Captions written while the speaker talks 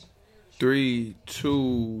3,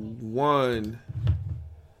 2, 1.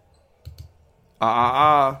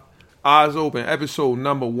 Eyes open. Episode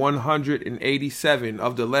number 187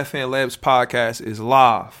 of the Left Hand Labs podcast is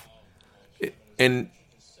live. And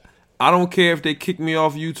I don't care if they kick me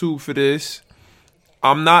off YouTube for this.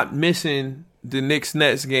 I'm not missing the Knicks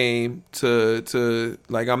Nets game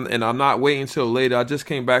I'm not waiting until later. I just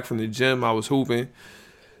came back from the gym. I was hooping.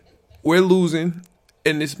 We're losing.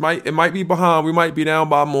 And it might be behind. We might be down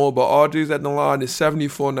by more, but RJ's at the line is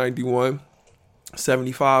 74-91,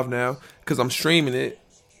 75 now, because I'm streaming it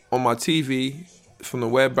on my TV from the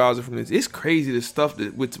web browser. It's crazy the stuff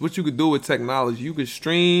that what you could do with technology. You could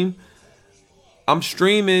stream. I'm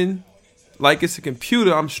streaming like it's a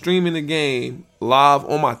computer. I'm streaming the game live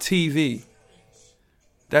on my TV.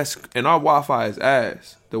 And our Wi-Fi is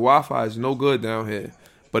ass. The Wi-Fi is no good down here,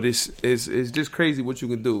 but it's just crazy what you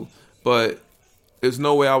can do. But there's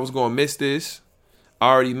no way I was going to miss this.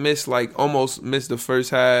 I already almost missed the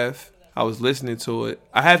first half. I was listening to it.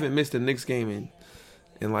 I haven't missed the Knicks game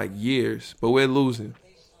in years, but we're losing.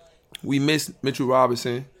 We missed Mitchell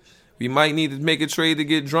Robinson. We might need to make a trade to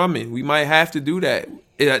get Drummond. We might have to do that.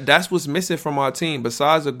 That's what's missing from our team.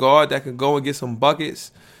 Besides a guard that can go and get some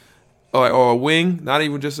buckets or a wing, not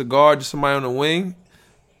even just a guard, just somebody on the wing.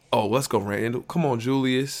 Oh, let's go, Randall. Come on,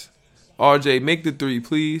 Julius. RJ, make the three,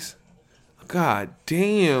 please. God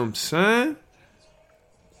damn, son.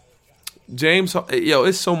 James,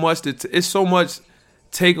 it's so much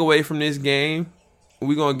takeaway from this game.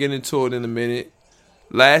 We're going to get into it in a minute.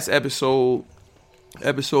 Last episode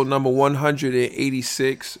number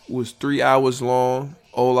 186, was 3 hours long.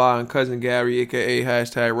 Ola and Cousin Gary, a.k.a.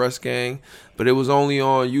 #RustGang. But it was only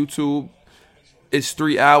on YouTube. It's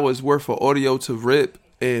 3 hours worth of audio to rip.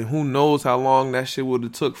 And who knows how long that shit would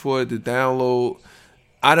have took for it to download.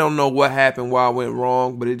 I don't know what happened, why it went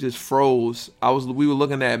wrong, but it just froze. We were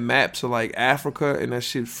looking at maps of Africa, and that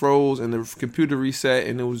shit froze, and the computer reset,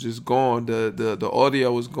 and it was just gone. The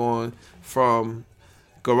audio was gone from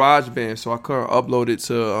GarageBand, so I couldn't upload it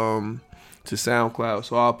to SoundCloud.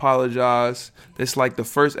 So I apologize. That's the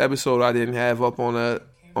first episode I didn't have up on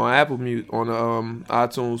Apple Mute on the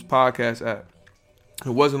iTunes podcast app.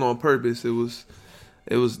 It wasn't on purpose. It was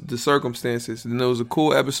the circumstances. And it was a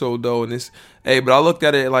cool episode, though. But I looked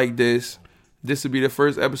at it like this. This would be the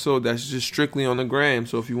first episode that's just strictly on the gram.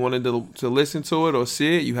 So if you wanted to listen to it or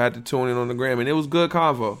see it, you had to tune in on the gram. And it was good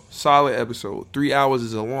convo. Solid episode. 3 hours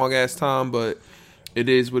is a long-ass time, but it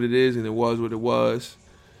is what it is, and it was what it was.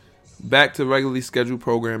 Back to regularly scheduled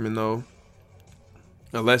programming, though.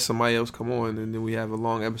 Unless somebody else come on, and then we have a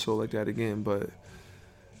long episode like that again. But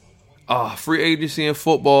free agency in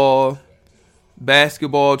football.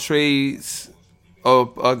 Basketball trades are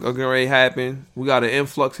going to happen. We got an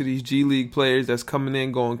influx of these G League players that's coming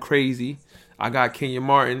in going crazy. I got Kenya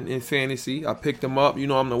Martin in fantasy. I picked him up.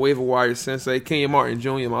 I'm the waiver wire sensei. Kenya Martin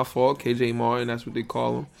Jr., my fault. KJ Martin, that's what they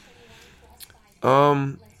call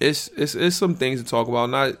him. It's some things to talk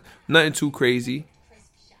about. Nothing too crazy.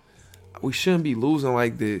 We shouldn't be losing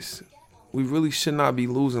like this. We really should not be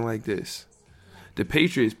losing like this. The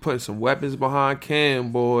Patriots putting some weapons behind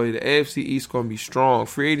Cam, boy. The AFC East going to be strong.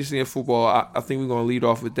 Free agency in football, I think we're going to lead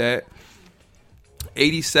off with that.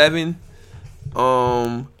 87.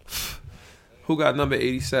 Who got number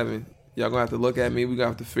 87? Y'all going to have to look at me. We're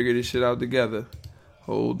going to have to figure this shit out together.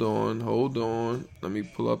 Hold on. Let me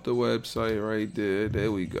pull up the website right there.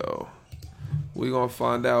 There we go. We're going to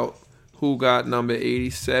find out who got number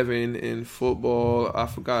 87 in football. I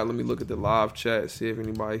forgot. Let me look at the live chat, see if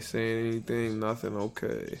anybody's saying anything. Nothing.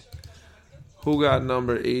 Okay. Who got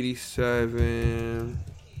number 87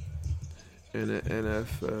 in the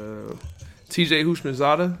NFL? TJ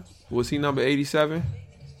Houshmandzadeh. Was he number 87?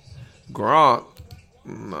 Gronk.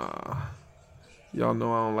 Nah. Y'all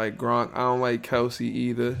know I don't like Gronk. I don't like Kelsey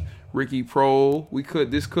either. Ricky Prohl.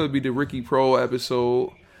 This could be the Ricky Prohl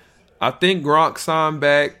episode. I think Gronk signed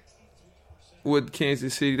back with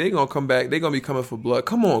Kansas City. They gonna come back. They gonna be coming for blood.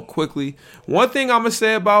 Come on, quickly. One thing I'm gonna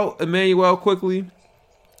say about Emmanuel quickly,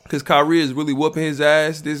 because Kyrie is really whooping his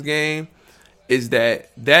ass this game, is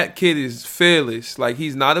that kid is fearless.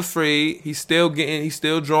 He's not afraid. He's still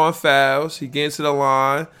drawing fouls. He getting to the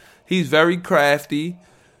line. He's very crafty.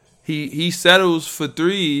 He settles for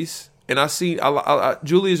threes. And I see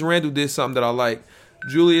Julius Randle did something that I like.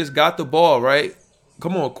 Julius got the ball, right?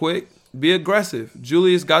 Come on, quick. Be aggressive.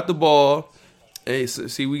 Julius got the ball. Hey,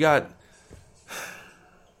 see, we got...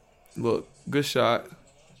 Look, good shot.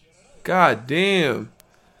 God damn.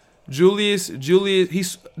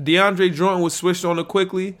 DeAndre Jordan was switched on it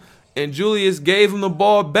quickly, and Julius gave him the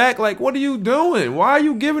ball back. What are you doing? Why are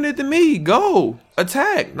you giving it to me? Go.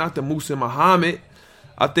 Attack. Not the Musa Muhammad.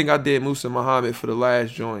 I think I did Musa Muhammad for the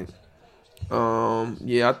last joint.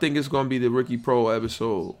 Yeah, I think it's gonna be the Ricky Pro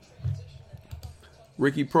episode.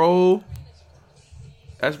 Ricky Pro.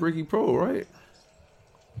 That's Ricky Pro, right?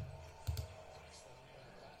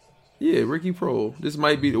 Yeah, Ricky Pro. This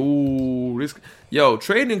might be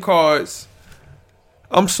trading cards.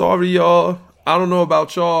 I'm sorry, y'all. I don't know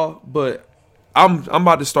about y'all, but I'm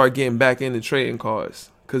about to start getting back into trading cards.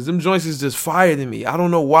 Cause them joints is just fire to me. I don't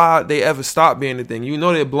know why they ever stopped being a thing. You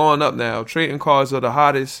know they're blowing up now. Trading cards are the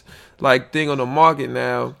hottest thing on the market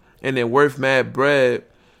now, and they're worth mad bread.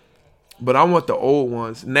 But I want the old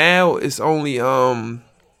ones. Now it's only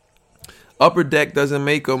Upper Deck doesn't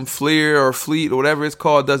make them. Fleer or Fleet or whatever it's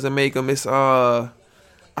called doesn't make them. It's I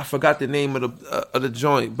forgot the name of the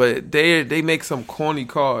joint, but they make some corny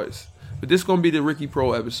cards. But this gonna be the Ricky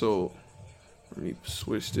Pro episode. Let me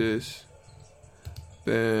switch this.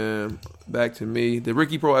 Bam. Back to me. The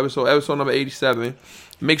Ricky Pro episode number 87.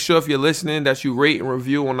 Make sure if you're listening that you rate and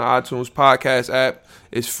review on the iTunes podcast app.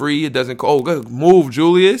 It's free. It doesn't... Oh, good move,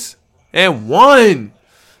 Julius. And one.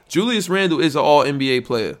 Julius Randle is an all-NBA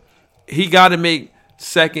player. He got to make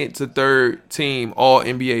second to third team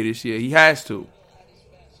all-NBA this year. He has to.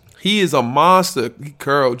 He is a monster. He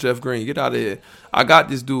curled Jeff Green. Get out of here. I got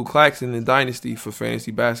this dude Claxton in Dynasty for fantasy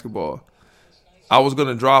basketball. I was going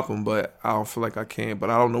to drop him, but I don't feel like I can. But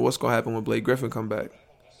I don't know what's going to happen when Blake Griffin come back.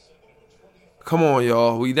 Come on,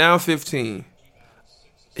 y'all. We down 15.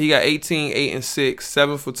 He got 18, 8, and 6,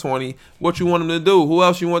 7 for 20. What you want him to do? Who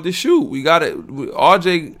else you want to shoot? We got it.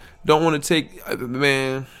 RJ don't want to take...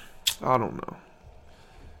 Man, I don't know.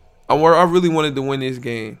 I really wanted to win this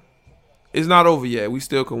game. It's not over yet. We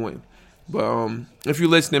still can win. But if you're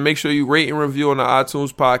listening, make sure you rate and review on the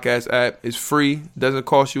iTunes podcast app. It's free. Doesn't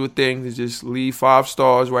cost you a thing. Just leave 5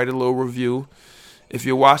 stars, write a little review. If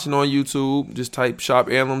you're watching on YouTube, just type Shop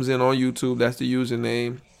Heirlooms in on YouTube. That's the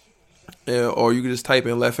username. Or you can just type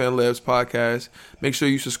in Left Hand Labs Podcast. Make sure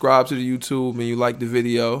you subscribe to the YouTube and you like the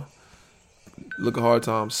video. Look at Hard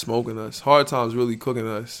Times smoking us. Hard Times really cooking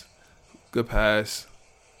us. Good pass.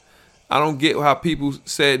 I don't get how people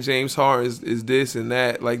said James Harden is this and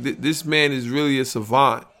that. Like, this man is really a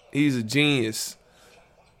savant. He's a genius.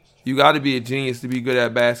 You got to be a genius to be good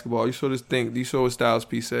at basketball. You saw what Styles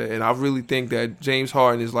P said. And I really think that James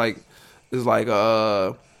Harden is like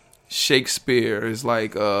Shakespeare. Is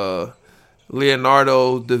like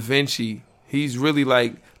Leonardo da Vinci. He's really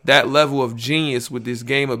like that level of genius with this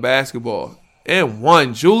game of basketball. And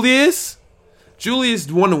won. Julius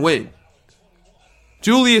won to win.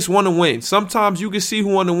 Julius want to win. Sometimes you can see who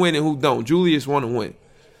want to win and who don't. Julius want to win.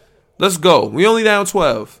 Let's go. We only down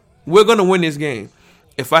 12. We're going to win this game.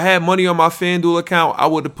 If I had money on my FanDuel account, I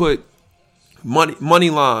would have put money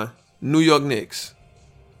line, New York Knicks.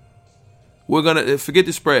 We're going to, forget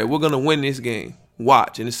the spread. We're going to win this game.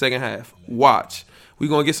 Watch in the second half. Watch. We're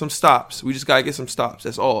going to get some stops. We just got to get some stops.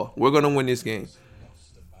 That's all. We're going to win this game.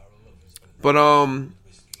 But,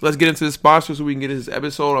 let's get into the sponsors so we can get into this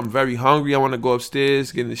episode. I'm very hungry. I want to go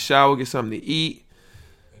upstairs, get in the shower, get something to eat.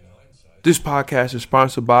 This podcast is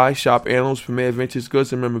sponsored by Shop Heirlooms, Premier Vintage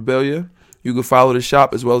Goods and Memorabilia. You can follow the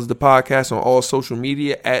shop as well as the podcast on all social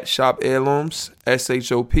media at Shop Heirlooms,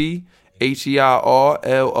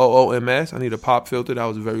 ShopHeirlooms. I need a pop filter. That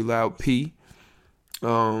was a very loud P.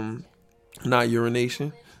 Not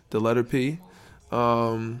urination. The letter P.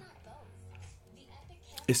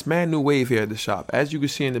 It's mad new wave here at the shop. As you can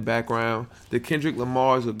see in the background, the Kendrick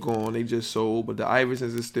Lamars are gone. They just sold, but the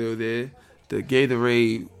Iversons are still there. The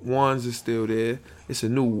Gatorade ones are still there. It's a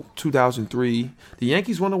new 2003. The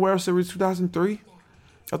Yankees won the World Series 2003?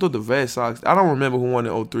 I thought the Red Sox. I don't remember who won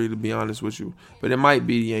in 03, to be honest with you. But it might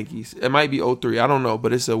be the Yankees. It might be 03. I don't know.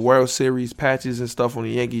 But it's a World Series patches and stuff on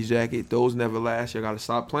the Yankees jacket. Those never last. You got to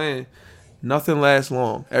stop playing. Nothing lasts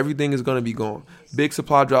long. Everything is going to be gone. Big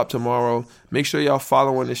supply drop tomorrow. Make sure y'all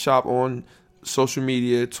following the shop on social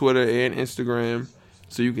media, Twitter and Instagram,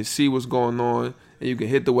 so you can see what's going on, and you can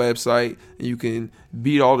hit the website, and you can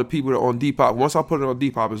beat all the people that are on Depop. Once I put it on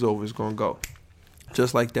Depop, it's over. It's going to go.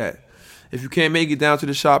 Just like that. If you can't make it down to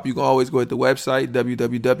the shop, you can always go hit the website,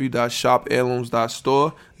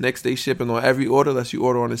 www.shopheirlooms.store. Next day shipping on every order, unless you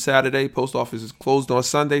order on a Saturday. Post office is closed on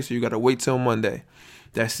Sunday, so you got to wait till Monday.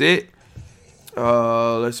 That's it.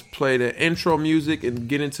 Let's play the intro music and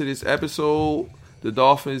get into this episode. The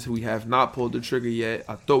Dolphins, we have not pulled the trigger yet.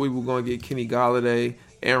 I thought we were going to get Kenny Golladay,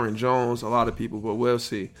 Aaron Jones, a lot of people, but we'll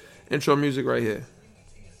see. Intro music right here.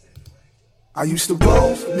 I used to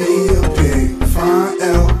roll me a big fine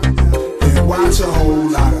L and watch a whole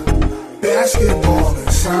lot of basketball and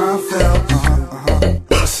Seinfeld.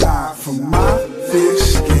 Aside from my fish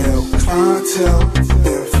scale clientele,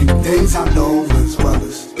 there are a few things I know as well as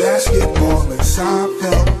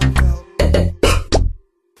Seinfeld.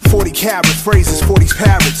 40 carat phrases, 40's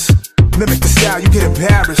parrots. Mimic the style, you get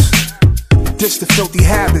embarrassed. Ditch the filthy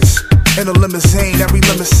habits. In a limousine, every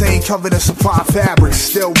limousine covered in some fine fabrics.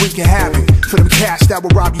 Still wreaking havoc for them cash that will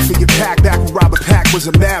rob you for your pack. Back when Robert Pack was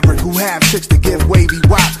a maverick who had chicks to give wavy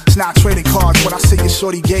wop. It's not trading cards when I say your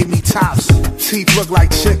shorty gave me tops. Teeth look like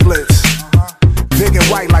chiclets, big and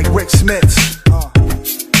white like Rick Smith's.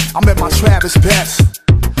 I'm at my Travis best.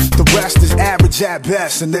 The rest is average at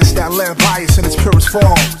best, and this that land bias in its purest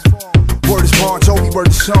form. Word is Bon Jovi, word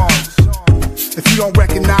is Sean. If you don't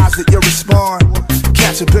recognize it, you'll respond.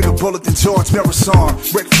 Catch a bigger bullet than George Marathon.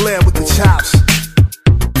 Ric Flair with the chops,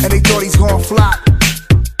 and they thought he's gonna flop.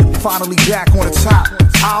 Finally back on the top.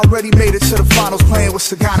 I already made it to the finals playing with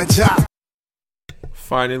Sagana Job.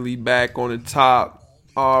 Finally back on the top.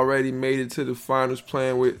 Already made it to the finals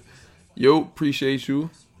playing with. Yo, appreciate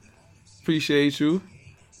you. Appreciate you.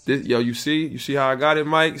 This, yo, you see how I got it,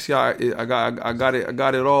 Mike? See how I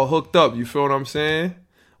got it all hooked up. You feel what I'm saying?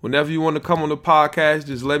 Whenever you want to come on the podcast,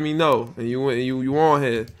 just let me know, and you on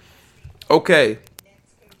here. Okay,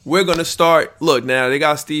 we're gonna start. Look, now they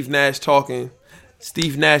got Steve Nash talking.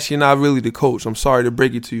 Steve Nash, you're not really the coach. I'm sorry to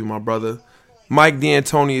break it to you, my brother. Mike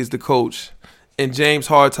D'Antoni is the coach, and James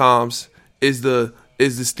Hardtimes is the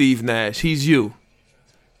Steve Nash. He's you.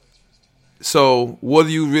 So what are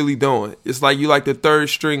you really doing? It's like you like the third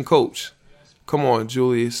string coach. Come on,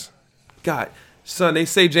 Julius. God, son, they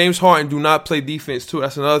say James Harden do not play defense too.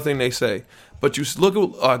 That's another thing they say. But you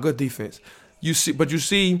look at good defense. You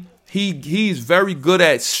see, he's very good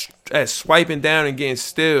at swiping down and getting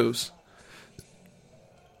steals.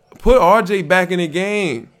 Put RJ back in the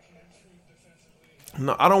game.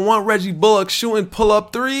 No, I don't want Reggie Bullock shooting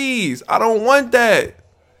pull-up threes. I don't want that.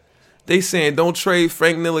 They saying don't trade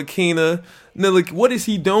Frank Ntilikina. What is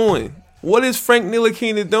he doing? What is Frank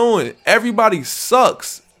Ntilikina doing? Everybody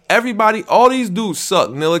sucks. All these dudes suck.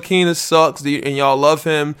 Ntilikina sucks, and y'all love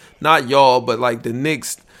him. Not y'all, but like the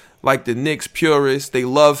Knicks purists. They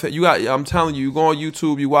love him. I'm telling you, you go on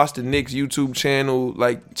YouTube, you watch the Knicks YouTube channel,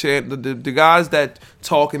 the guys that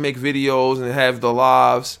talk and make videos and have the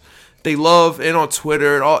lives. They love, and on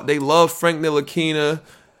Twitter, they love Frank Ntilikina,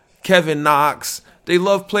 Kevin Knox. They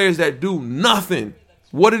love players that do nothing.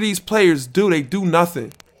 What do these players do? They do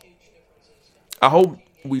nothing. I hope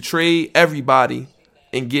we trade everybody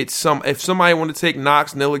and get some. If somebody want to take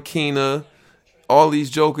Knox, Ntilikina, all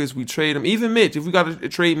these jokers, we trade them. Even Mitch, if we got to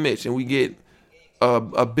trade Mitch and we get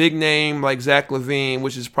a big name like Zach LaVine,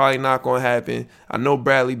 which is probably not going to happen. I know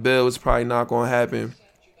Bradley Beal is probably not going to happen.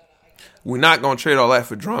 We're not going to trade all that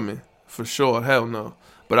for Drummond. For sure. Hell no.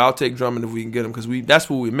 But I'll take Drummond if we can get him, because that's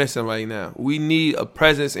what we're missing right now. We need a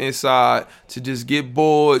presence inside to just get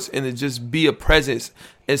boards and to just be a presence.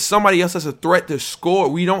 And somebody else has a threat to score.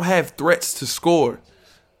 We don't have threats to score.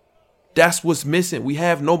 That's what's missing. We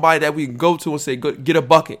have nobody that we can go to and say, get a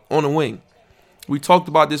bucket on the wing. We talked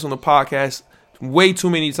about this on the podcast way too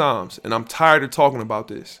many times, and I'm tired of talking about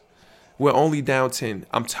this. We're only down 10.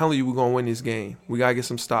 I'm telling you, we're going to win this game. We got to get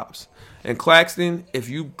some stops. And Claxton, if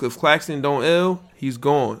Claxton don't ill, he's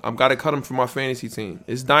gone. I've got to cut him from my fantasy team.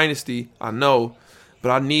 It's dynasty, I know,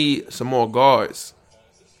 but I need some more guards.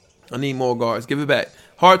 I need more guards. Give it back.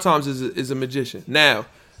 Hard Times is a magician. Now,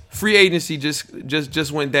 free agency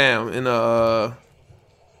just went down, and God,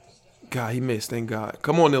 he missed. Thank God.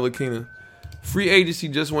 Come on, Ntilikina. Free agency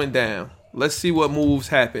just went down. Let's see what moves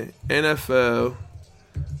happen. NFL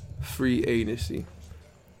free agency.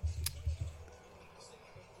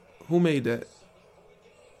 Who made that?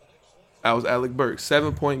 That was Alec Burks.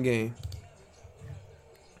 7-point game.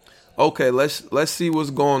 Okay, let's see what's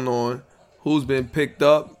going on. Who's been picked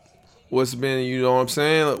up? What's been, you know what I'm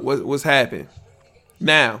saying? What's happened?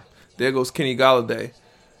 Now, there goes Kenny Golladay.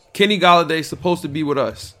 Kenny Galladay's supposed to be with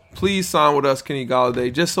us. Please sign with us, Kenny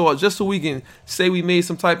Golladay, just so we can say we made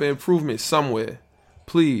some type of improvement somewhere.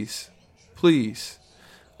 Please.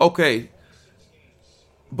 Okay.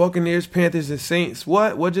 Buccaneers, Panthers, and Saints.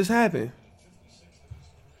 What just happened?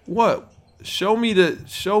 What? Show me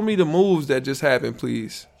the moves that just happened,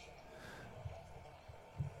 please.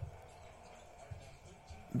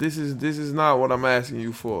 This is not what I'm asking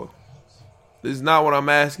you for. This is not what I'm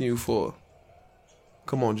asking you for.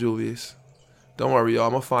 Come on, Julius. Don't worry, y'all.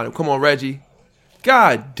 I'm gonna find him. Come on, Reggie.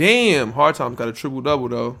 God damn. Hard Time's got a triple-double,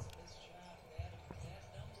 though.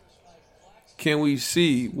 Can we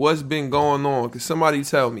see what's been going on? Can somebody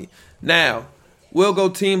tell me? Now, we'll go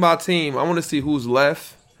team by team. I want to see who's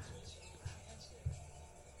left.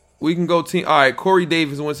 We can go team. All right, Corey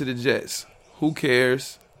Davis went to the Jets. Who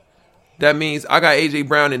cares? That means I got A.J.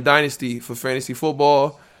 Brown in Dynasty for fantasy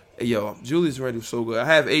football. Yo, Julius Randle's so good. I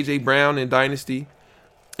have A.J. Brown in Dynasty,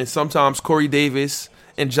 and sometimes Corey Davis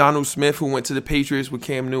and Jonnu Smith, who went to the Patriots with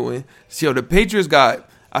Cam Newton. So the Patriots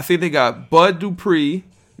I think they got Bud Dupree.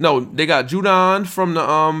 No, they got Judon from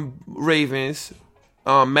the Ravens,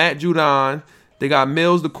 Matt Judon. They got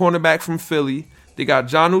Mills, the cornerback from Philly. They got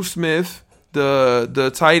Jonnu Smith,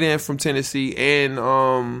 the tight end from Tennessee,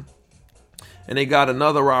 and they got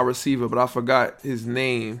another wide receiver, but I forgot his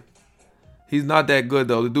name. He's not that good,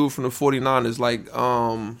 though. The dude from the 49ers, like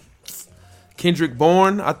Kendrick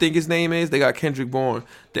Bourne, I think his name is. They got Kendrick Bourne.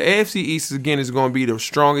 The AFC East, again, is going to be the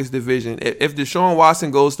strongest division. If Deshaun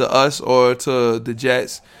Watson goes to us or to the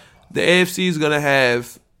Jets, the AFC is going to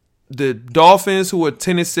have the Dolphins, who were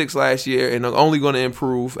 10-6 last year and are only going to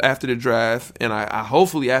improve after the draft, and I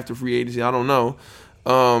hopefully after free agency. I don't know.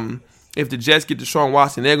 If the Jets get Deshaun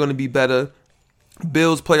Watson, they're going to be better.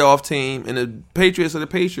 Bills playoff team, and the Patriots are the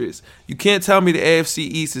Patriots. You can't tell me the AFC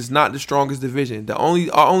East is not the strongest division. Our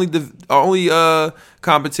only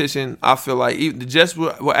competition, I feel like, even the Jets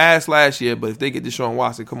were ass last year, but if they get Deshaun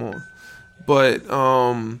Watson, come on. But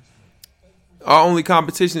our only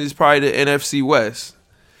competition is probably the NFC West.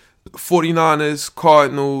 49ers,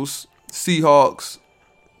 Cardinals, Seahawks.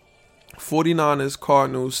 49ers,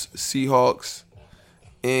 Cardinals, Seahawks,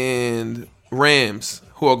 and Rams,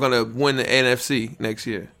 who are going to win the NFC next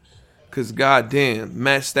year. Because, goddamn,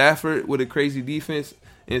 Matt Stafford with a crazy defense,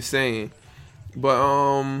 insane.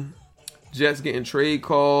 But, Jets getting trade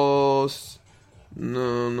calls.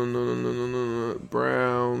 No.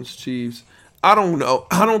 Browns, Chiefs. I don't know.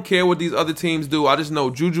 I don't care what these other teams do. I just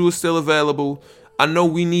know Juju is still available. I know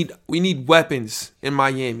we need weapons in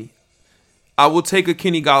Miami. I will take a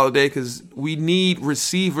Kenny Golladay because we need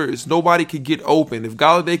receivers. Nobody could get open. If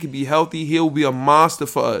Golladay could be healthy, he'll be a monster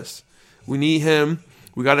for us. We need him.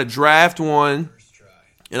 We got to draft one.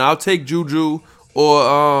 And I'll take Juju,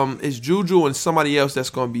 or it's Juju and somebody else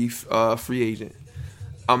that's going to be free agent.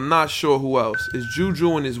 I'm not sure who else. It's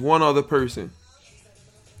Juju and there's one other person.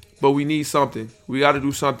 But we need something. We got to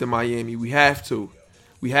do something, Miami. We have to.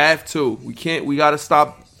 We can't. We got to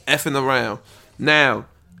stop effing around. Now,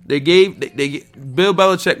 Bill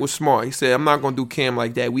Belichick was smart. He said, I'm not going to do Cam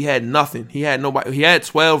like that. We had nothing. He had nobody. He had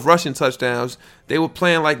 12 rushing touchdowns. They were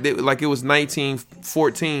playing like it was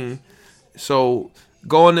 19-14. So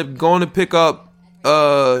going to pick up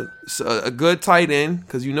a good tight end,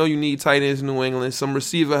 because you need tight ends in New England, some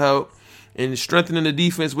receiver help, and strengthening the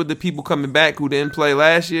defense with the people coming back who didn't play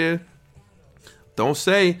last year. Don't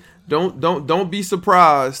be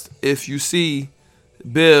surprised if you see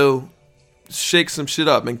Bill shake some shit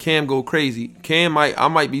up and Cam go crazy. I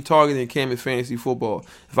might be targeting Cam in fantasy football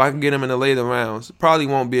if I can get him in the later rounds. Probably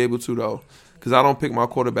won't be able to, though, because I don't pick my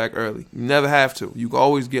quarterback early. You never have to. You can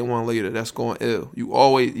always get one later. That's going ill.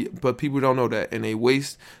 But people don't know that, and they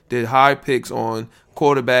waste their high picks on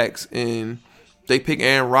quarterbacks, and they pick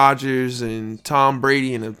Aaron Rodgers and Tom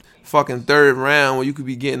Brady in the fucking third round when you could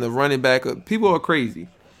be getting the running back. People are crazy.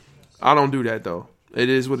 I don't do that, though. It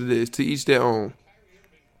is what it is. To each their own.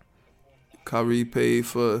 Kyrie paid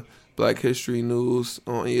for Black History News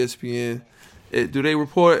on ESPN. Do they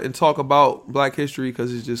report and talk about Black History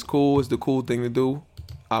because it's just cool? It's the cool thing to do?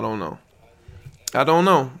 I don't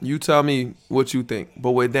know. You tell me what you think.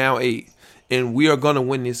 But we're down 8, and we are going to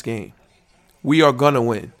win this game. We are going to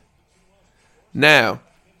win. Now,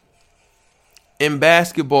 in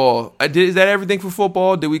basketball, is that everything for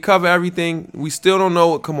football? Did we cover everything? We still don't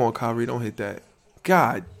know. Come on, Kyrie, don't hit that.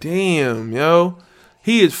 God damn, yo.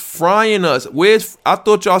 He is frying us. I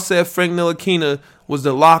thought y'all said Frank Ntilikina was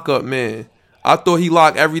the lockup man. I thought he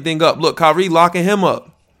locked everything up. Look, Kyrie locking him up.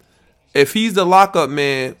 If he's the lockup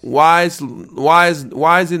man, why is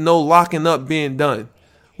it no locking up being done?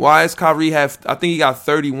 Why is Kyrie I think he got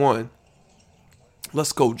 31.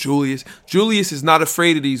 Let's go, Julius. Julius is not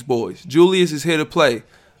afraid of these boys. Julius is here to play.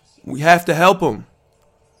 We have to help him.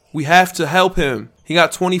 He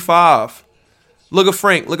got 25. Look at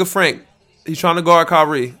Frank. He's trying to guard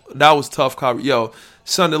Kyrie. That was tough, Kyrie. Yo,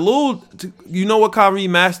 son, you know what Kyrie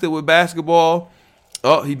mastered with basketball?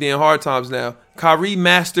 Oh, he doing hard times now. Kyrie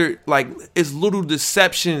mastered, it's little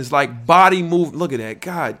deceptions, like body move. Look at that.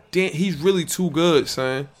 God damn, he's really too good,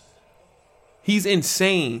 son. He's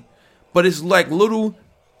insane. But it's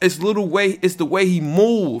it's the way he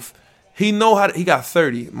move. He know how to, he got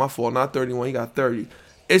 30. My fault, not 31. He got 30.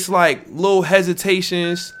 It's like little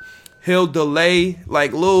hesitations. He'll delay,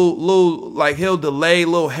 little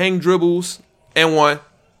hang dribbles and one.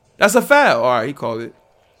 That's a foul. All right, he called it.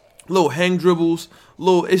 Little hang dribbles,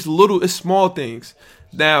 it's small things.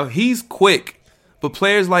 Now, he's quick, but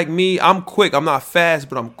players like me, I'm quick. I'm not fast,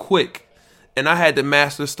 but I'm quick. And I had to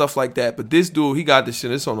master stuff like that. But this dude, he got this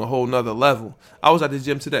shit. It's on a whole nother level. I was at the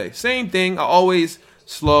gym today. Same thing. I always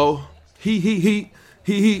slow. He.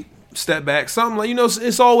 Step back. Something like,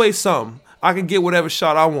 it's always something. I can get whatever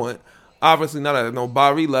shot I want. Obviously not at no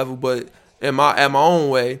Barry level, but at my own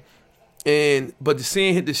way. But to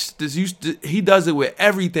seeing he does it with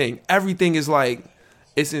everything. Everything is like,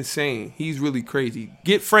 it's insane. He's really crazy.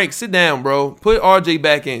 Get Frank, sit down, bro. Put RJ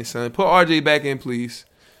back in, son. Put RJ back in, please.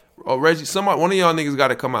 Or Reggie, one of y'all niggas got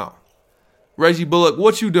to come out. Reggie Bullock,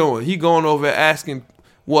 what you doing? He going over asking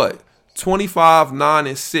what? 25, 9,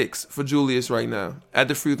 and 6 for Julius right now at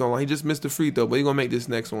the free throw line. He just missed the free throw, but he gonna make this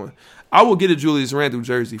next one. I will get a Julius Randle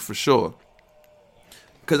jersey for sure.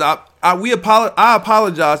 Cause I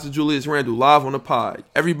apologize to Julius Randle live on the pod.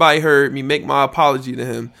 Everybody heard me make my apology to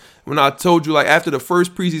him when I told you, like, after the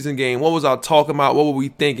first preseason game, what was I talking about? What were we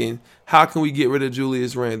thinking? How can we get rid of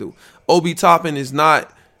Julius Randle? Obi Toppin is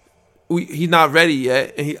not. He's not ready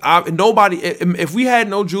yet, and nobody. If we had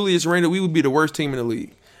no Julius Randle, we would be the worst team in the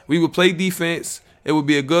league. We would play defense. It would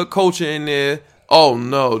be a good culture in there. Oh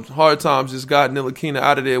no, Hard Times just got Ntilikina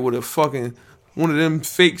out of there with a fucking one of them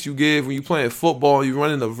fakes you give when you playing football. And you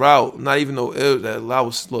running the route, not even know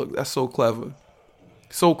look. That's so clever,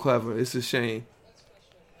 so clever. It's a shame.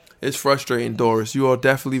 It's frustrating, Doris. You are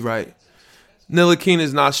definitely right. Ntilikina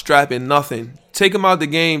is not strapping nothing. Take him out the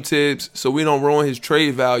game, Tibbs, so we don't ruin his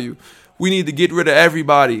trade value. We need to get rid of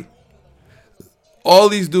everybody. All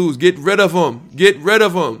these dudes, get rid of them. Get rid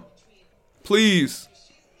of them. Please.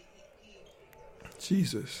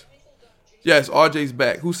 Jesus. Yes, RJ's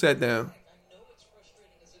back. Who sat down?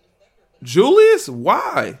 Julius?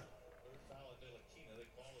 Why?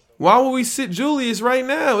 Why would we sit Julius right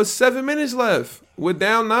now? It's 7 minutes left. We're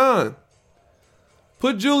down 9.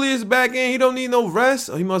 Put Julius back in. He don't need no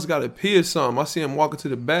rest. Oh, he must got to pee or something. I see him walking to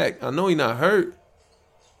the back. I know he not hurt.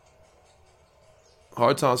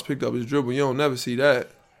 Hard Times picked up his dribble. You don't never see that.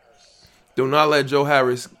 Do not let Joe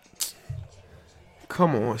Harris.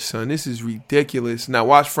 Come on, son. This is ridiculous. Now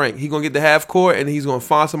watch Frank. He going to get the half court and he's going to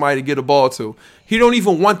find somebody to get a ball to. He don't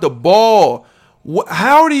even want the ball.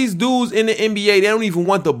 How are these dudes in the NBA? They don't even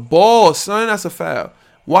want the ball, son. That's a foul.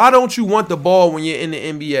 Why don't you want the ball when you're in the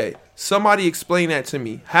NBA? Somebody explain that to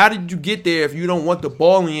me. How did you get there if you don't want the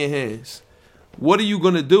ball in your hands? What are you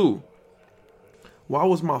going to do? Why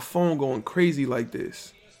was my phone going crazy like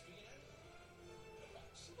this?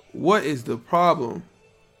 What is the problem?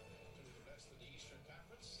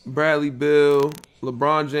 Bradley Beal,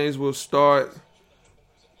 LeBron James will start.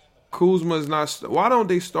 Kuzma's not. Why don't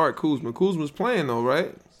they start Kuzma? Kuzma's playing though,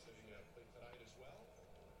 right?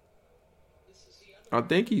 I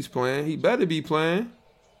think he's playing. He better be playing.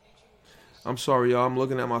 I'm sorry, y'all. I'm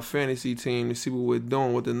looking at my fantasy team to see what we're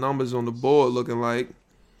doing, what the numbers on the board looking like.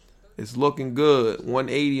 It's looking good.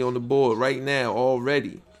 180 on the board right now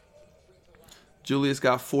already. Julius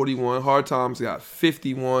got 41. Hard Times got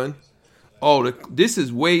 51. Oh, this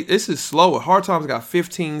is slower. Hard Times got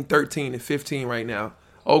 15, 13, and 15 right now.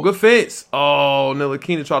 Oh, good fence. Oh,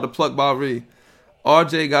 Ntilikina tried to pluck Bari.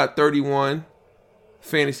 RJ got 31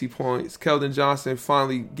 fantasy points. Keldon Johnson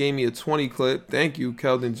finally gave me a 20 clip. Thank you,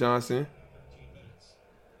 Keldon Johnson.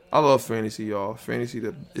 I love fantasy, y'all. Fantasy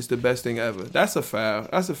is the best thing ever. That's a foul.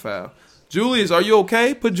 That's a foul. Julius, are you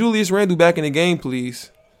okay? Put Julius Randle back in the game,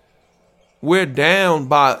 please. We're down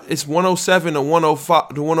by, it's 107 to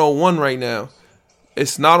 105 to 101 right now.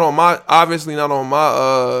 It's not on my, obviously not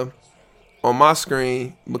on my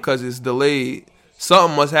screen because it's delayed.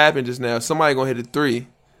 Something must happen just now. Somebody gonna hit a 3.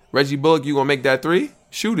 Reggie Bullock, you gonna make that 3?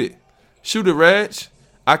 Shoot it. Shoot it, Reg.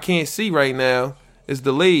 I can't see right now. It's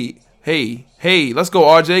delayed. Hey, let's go,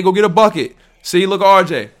 RJ. Go get a bucket. See, look,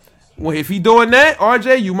 RJ. Well, if he doing that,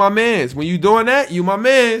 RJ, you my mans. When you doing that, you my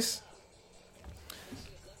mans.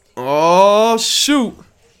 Oh, shoot.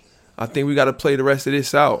 I think we got to play the rest of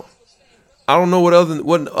this out. I don't know what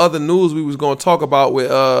other news we was going to talk about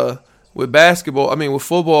with basketball. I mean, with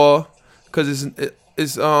football, because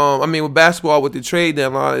it's with basketball, with the trade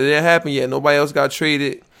deadline, it didn't happen yet. Nobody else got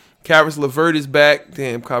traded. Karis LeVert is back.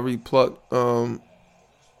 Damn, Kyrie plucked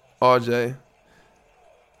RJ.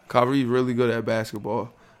 Kyrie really good at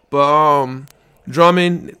basketball. But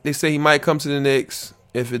Drummond, they say he might come to the Knicks.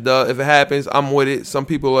 If it happens, I'm with it. Some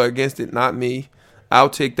people are against it, not me. I'll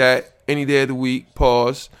take that any day of the week.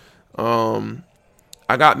 Pause.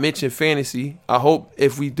 I got Mitch in fantasy. I hope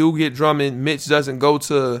if we do get Drummond, Mitch doesn't go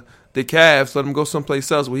to the Cavs. Let him go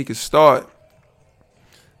someplace else where he can start.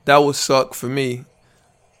 That would suck for me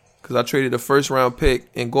because I traded a first-round pick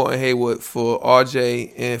and Gordon Hayward for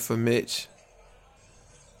RJ and for Mitch.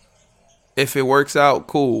 If it works out,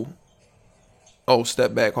 cool. Oh,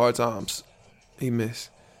 step back, Hard Times. He missed.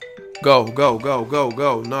 Go.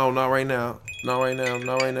 No, not right now. Not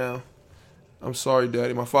right now. I'm sorry,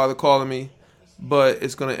 Daddy. My father calling me, but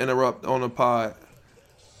it's going to interrupt on the pod.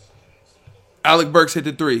 Alec Burks hit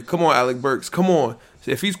the 3. Come on, Alec Burks. Come on.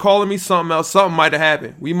 If he's calling me something else, something might have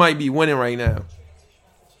happened. We might be winning right now.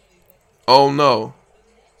 Oh, no.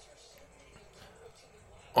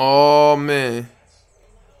 Oh, man.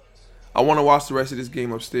 I want to watch the rest of this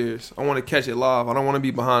game upstairs. I want to catch it live. I don't want to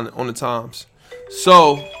be behind on the times.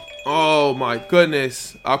 So, oh, my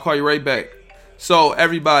goodness. I'll call you right back. So,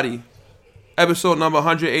 everybody, episode number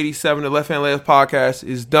 187 of Left Hand Layups podcast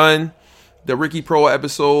is done. The Ricky Pro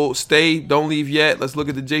episode. Don't leave yet. Let's look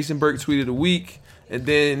at the Jason Burke tweet of the week. And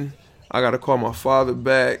then I got to call my father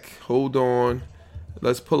back. Hold on.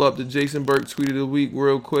 Let's pull up the Jason Burke tweet of the week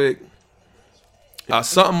real quick.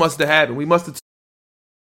 Something must have happened. We must have.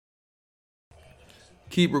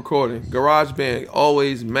 Keep recording. GarageBand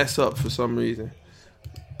always mess up for some reason.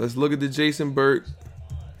 Let's look at the Jason Burke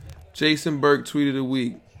tweet of the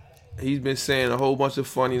week. He's been saying a whole bunch of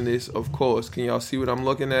funniness, of course. Can y'all see what I'm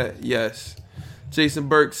looking at? Yes. Jason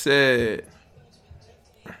Burke said,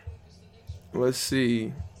 let's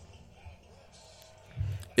see.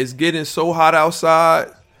 It's getting so hot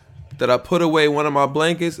outside that I put away one of my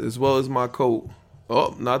blankets as well as my coat.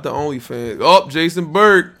 Oh, not the only fan. Oh, Jason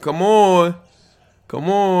Burke. Come on.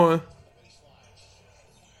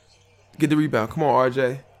 Get the rebound. Come on,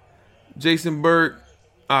 RJ. Jason Burke.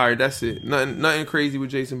 All right, that's it. Nothing crazy with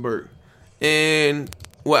Jason Burke. And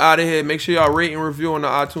we're out of here. Make sure y'all rate and review on the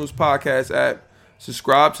iTunes podcast app.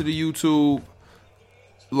 Subscribe to the YouTube.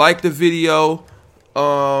 Like the video.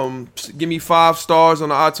 Give me 5 stars on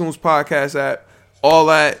the iTunes podcast app. All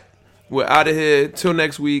that. We're out of here. Till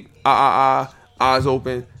next week. Eyes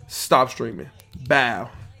open. Stop streaming. Bow.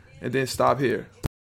 And then stop here.